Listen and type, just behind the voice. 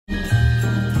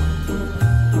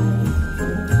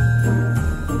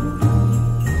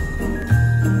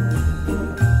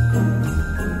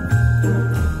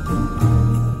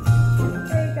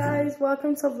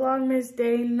welcome to Vlogmas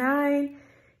Day 9.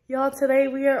 Y'all, today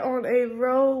we are on a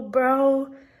roll,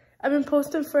 bro. I've been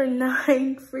posting for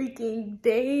 9 freaking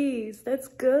days. That's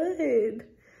good.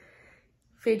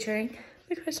 Featuring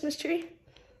the Christmas tree.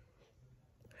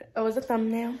 It was a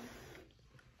thumbnail.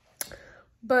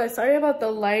 But sorry about the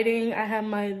lighting. I have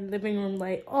my living room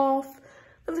light off.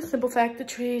 For the simple fact, the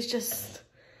tree is just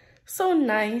so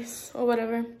nice or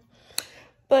whatever.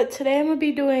 But today I'm gonna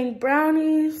be doing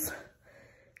brownies,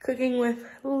 cooking with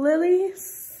Lily.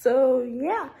 So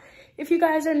yeah, if you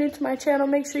guys are new to my channel,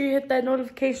 make sure you hit that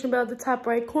notification bell at the top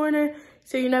right corner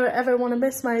so you never ever want to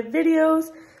miss my videos.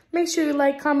 Make sure you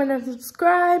like, comment, and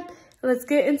subscribe. Let's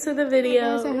get into the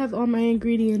video. Guys, I have all my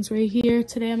ingredients right here.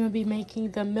 Today I'm gonna be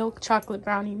making the milk chocolate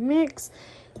brownie mix.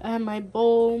 I have my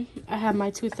bowl, I have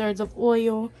my 2/3 of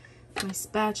oil, my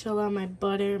spatula, my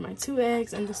butter, my 2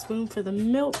 eggs, and the spoon for the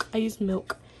milk. I use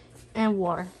milk and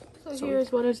water. So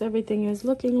here's what everything is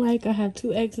looking like. I have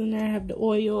 2 eggs in there. I have the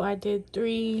oil. I did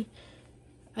 3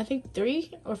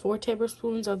 or 4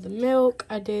 tablespoons of the milk.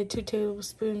 I did 2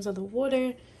 tablespoons of the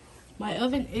water. My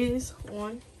oven is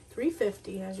on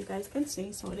 350, as you guys can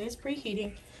see, so it is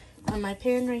preheating. On my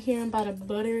pan right here, I'm about to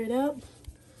butter it up.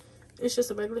 It's just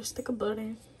a regular stick of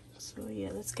butter. So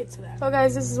yeah, let's get to that. So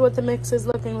guys, this is what the mix is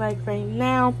looking like right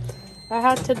now. I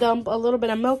had to dump a little bit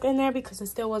of milk in there because it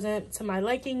still wasn't to my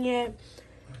liking yet.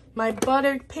 My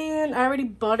buttered pan, I already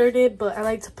buttered it, but I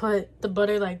like to put the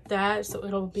butter like that so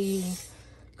it'll be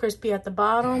crispy at the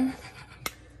bottom.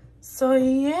 So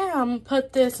yeah, I'm gonna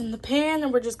put this in the pan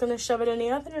and we're just gonna shove it in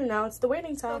the oven, and now it's the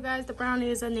waiting time. So guys, the brownie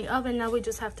is in the oven. Now we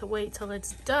just have to wait till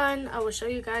it's done. I will show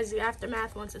you guys the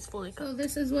aftermath once it's fully cooked. So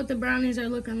this is what the brownies are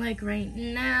looking like right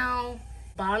now.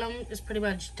 Bottom is pretty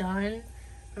much done.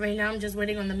 Right now I'm just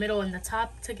waiting on the middle and the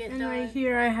top to get done. Right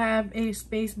here I have a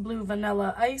space blue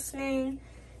vanilla icing.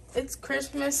 It's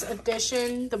Christmas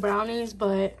edition, the brownies,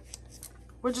 but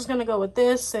we're just gonna go with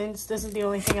this since this is the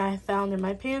only thing I found in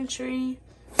my pantry.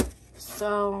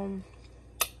 So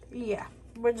yeah,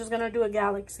 we're just gonna do a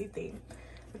galaxy theme,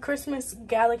 a Christmas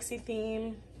galaxy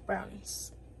theme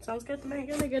brownies. Sounds good to me. I'm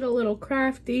gonna get a little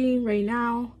crafty right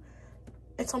now.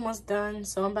 It's almost done,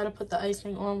 so I'm about to put the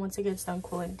icing on once it gets done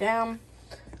cooling down.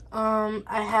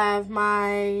 I have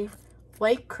my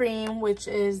white cream, which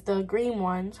is the green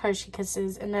ones, Hershey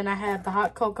Kisses, and then I have the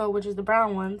hot cocoa, which is the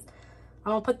brown ones.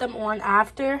 I'm gonna put them on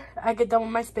after I get done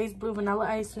with my space blue vanilla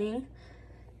icing,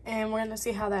 and we're gonna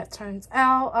see how that turns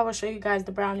out. I will show you guys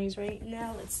the brownies right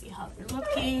now. Let's see how they're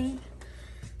looking.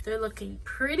 They're looking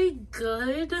pretty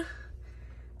good.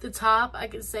 The top, I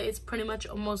can say it's pretty much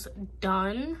almost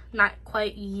done. Not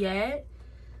quite yet.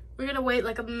 We're gonna wait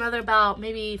like another about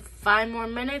maybe 5 more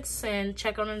minutes and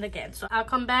check on it again. So I'll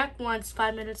come back once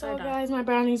 5 minutes are done. So guys, my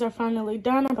brownies are finally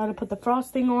done. I'm about to put the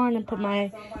frosting on and put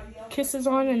my kisses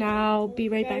on, and I'll be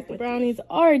right back. The brownies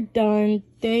are done.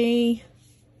 They,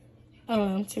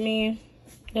 to me,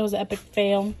 it was an epic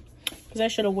fail because I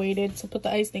should have waited to put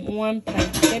the icing on, but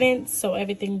I didn't. So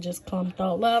everything just clumped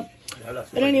all up.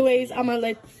 But anyways, I'm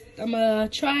gonna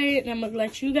try it, and I'm gonna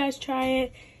let you guys try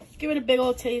it. Give it a big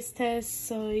old taste test.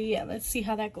 So yeah, let's see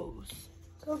how that goes.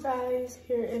 So guys,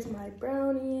 here is my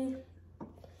brownie.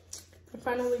 I'm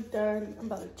finally done. I'm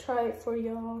about to try it for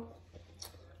y'all.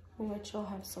 I'll let y'all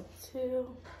have some too.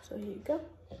 So here you go.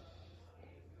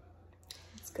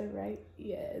 It's good, right?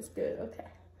 Yeah, it's good. Okay.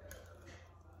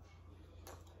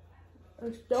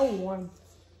 It's so warm.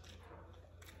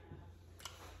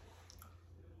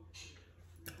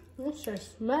 It's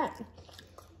just smack.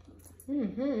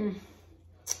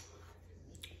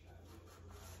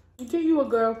 You get you a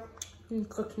girl and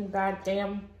cook some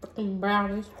goddamn fucking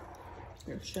brownies.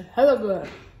 It's hella good.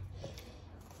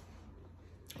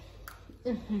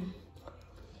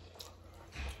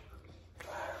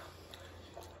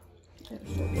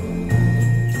 It's so good.